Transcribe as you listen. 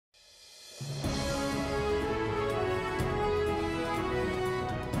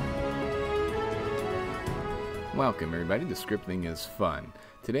Welcome everybody to Scripting is Fun.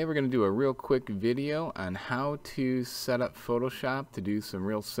 Today we're going to do a real quick video on how to set up Photoshop to do some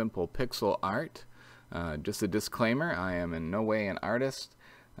real simple pixel art. Just a disclaimer, I am in no way an artist,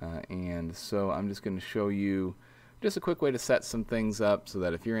 and so I'm just going to show you just a quick way to set some things up so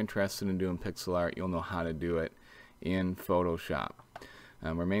that if you're interested in doing pixel art, you'll know how to do it in Photoshop.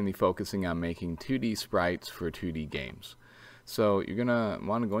 We're mainly focusing on making 2D sprites for 2D games. So you're going to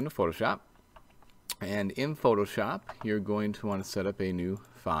want to go into Photoshop. And in Photoshop, you're going to want to set up a new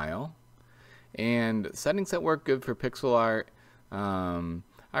file. And settings that work good for pixel art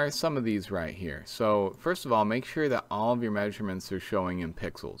are some of these right here. So first of all, make sure that all of your measurements are showing in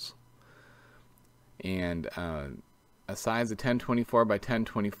pixels. And a size of 1024 by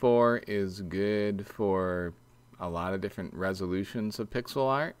 1024 is good for a lot of different resolutions of pixel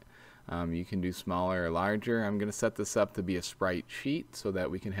art. You can do smaller or larger. I'm going to set this up to be a sprite sheet so that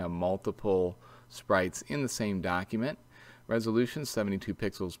we can have multiple sprites in the same document. Resolution 72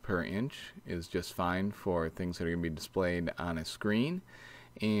 pixels per inch is just fine for things that are going to be displayed on a screen.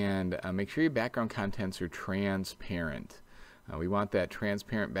 And make sure your background contents are transparent. We want that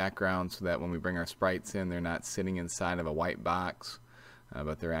transparent background so that when we bring our sprites in, they're not sitting inside of a white box,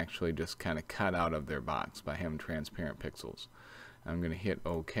 but they're actually just kind of cut out of their box by having transparent pixels. I'm going to hit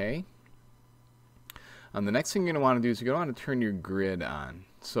OK. The next thing you're going to want to do is you're going to want to turn your grid on.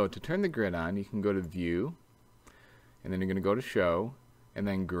 So to turn the grid on, you can go to View, and then you're going to go to Show, and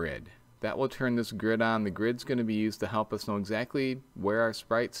then Grid. That will turn this grid on. The grid's going to be used to help us know exactly where our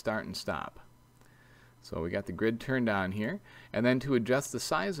sprites start and stop. So we got the grid turned on here. And then to adjust the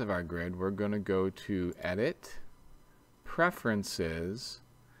size of our grid, we're going to go to Edit, Preferences,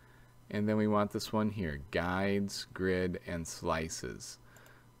 and then we want this one here, Guides, Grid, and Slices.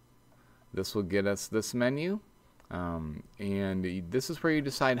 This will get us this menu, and this is where you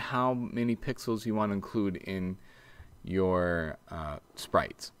decide how many pixels you want to include in your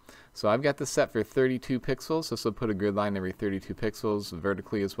sprites. So I've got this set for 32 pixels. This will put a grid line every 32 pixels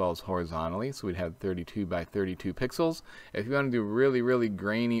vertically as well as horizontally, so we'd have 32 by 32 pixels. If you want to do really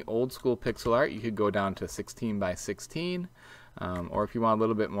grainy old school pixel art, you could go down to 16 by 16. Or if you want a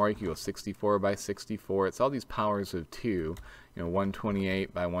little bit more, you can go 64 by 64. It's all these powers of 2,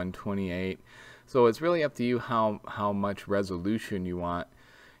 128 by 128. So it's really up to you how much resolution you want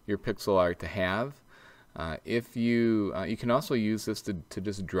your pixel art to have. If you can also use this to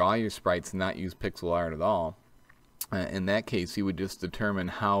just draw your sprites and not use pixel art at all. In that case, you would just determine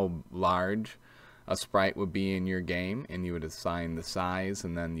how large a sprite would be in your game, and you would assign the size,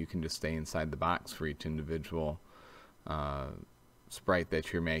 and then you can just stay inside the box for each individual sprite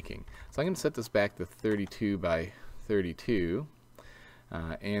that you're making. So I'm going to set this back to 32 by 32,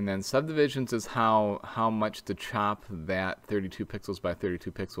 and then subdivisions is how much to chop that 32 pixels by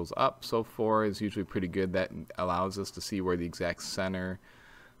 32 pixels up. So 4 is usually pretty good. That allows us to see where the exact center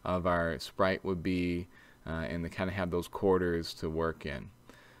of our sprite would be, and to kind of have those quarters to work in.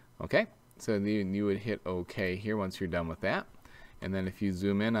 Okay, so you would hit OK here once you're done with that. And then if you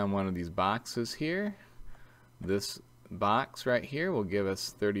zoom in on one of these boxes here, this box right here will give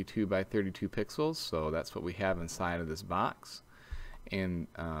us 32 by 32 pixels, so that's what we have inside of this box. And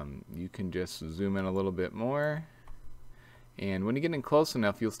you can just zoom in a little bit more, and when you get in close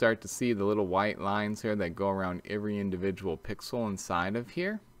enough, you'll start to see the little white lines here that go around every individual pixel inside of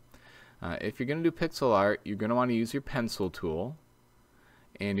here. If you're going to do pixel art, you're going to want to use your pencil tool,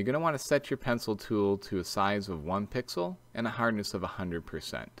 and you're going to want to set your pencil tool to a size of 1 pixel and a hardness of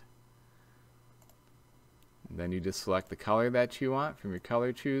 100%. Then you just select the color that you want from your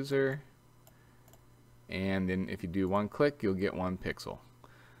color chooser, and then if you do one click, you'll get 1 pixel.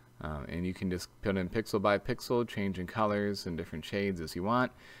 And you can just put in pixel by pixel, changing colors and different shades as you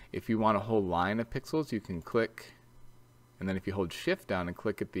want. If you want a whole line of pixels, you can click, and then if you hold shift down and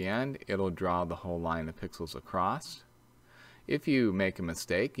click at the end, it'll draw the whole line of pixels across. If you make a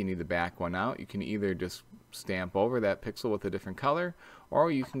mistake, you need to back one out, you can either just stamp over that pixel with a different color, or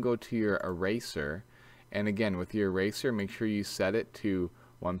you can go to your eraser. And again, with your eraser, make sure you set it to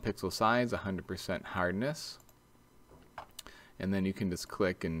 1 pixel size, 100% hardness. And then you can just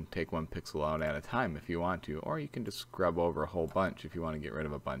click and take 1 pixel out at a time if you want to, or you can just scrub over a whole bunch if you want to get rid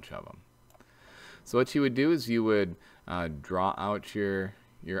of a bunch of them. So what you would do is you would draw out your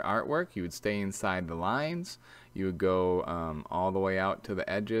artwork. You would stay inside the lines. You would go all the way out to the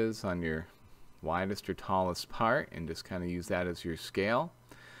edges on your widest or tallest part, and just kind of use that as your scale.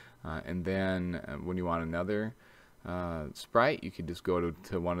 And then when you want another sprite, you could just go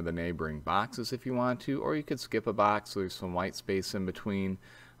to one of the neighboring boxes if you want to, or you could skip a box so there's some white space in between.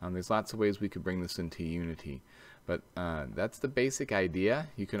 There's lots of ways we could bring this into Unity, but that's the basic idea.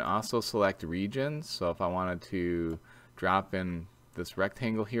 You can also select regions, so if I wanted to drop in this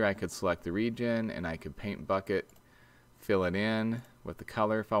rectangle here, I could select the region and I could paint bucket, fill it in with the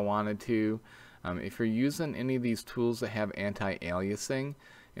color if I wanted to. If you're using any of these tools that have anti-aliasing,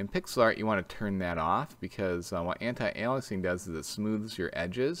 in pixel art you want to turn that off, because what anti-aliasing does is it smooths your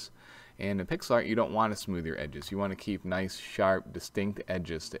edges, and in pixel art you don't want to smooth your edges. You want to keep nice, sharp, distinct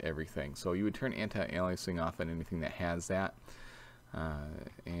edges to everything. So you would turn anti-aliasing off on anything that has that.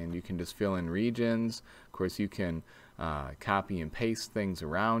 And you can just fill in regions. Of course, you can copy and paste things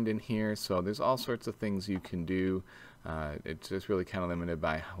around in here, so there's all sorts of things you can do. It's just really kind of limited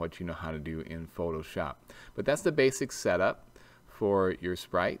by what you know how to do in Photoshop. But that's the basic setup for your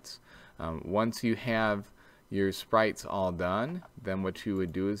sprites. Once you have your sprites all done, then what you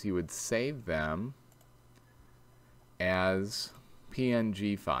would do is you would save them as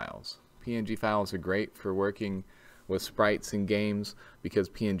PNG files. PNG files are great for working with sprites in games because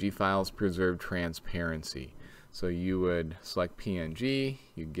PNG files preserve transparency. So you would select PNG,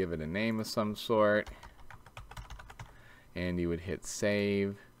 you give it a name of some sort, and you would hit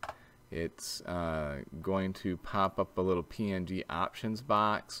save. It's going to pop up a little PNG options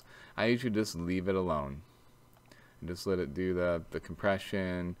box. I usually just leave it alone. Just let it do the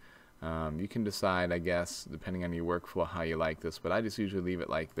compression. You can decide, I guess, depending on your workflow, how you like this, but I just usually leave it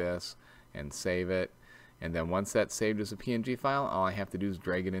like this and save it. And then once that's saved as a PNG file, all I have to do is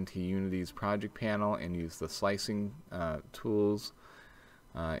drag it into Unity's project panel and use the slicing tools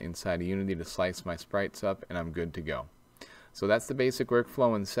inside of Unity to slice my sprites up, and I'm good to go. So that's the basic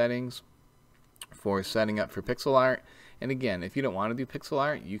workflow and settings for setting up for pixel art. And again, if you don't want to do pixel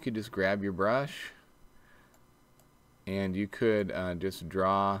art, you could just grab your brush and you could just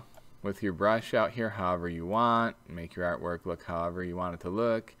draw with your brush out here however you want, make your artwork look however you want it to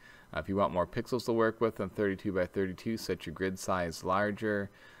look. If you want more pixels to work with than 32 by 32, set your grid size larger.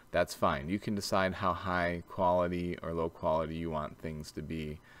 That's fine. You can decide how high quality or low quality you want things to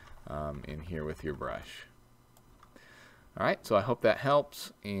be in here with your brush. Alright, so I hope that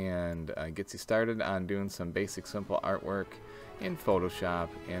helps and gets you started on doing some basic simple artwork in Photoshop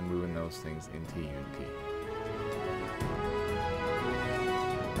and moving those things into Unity.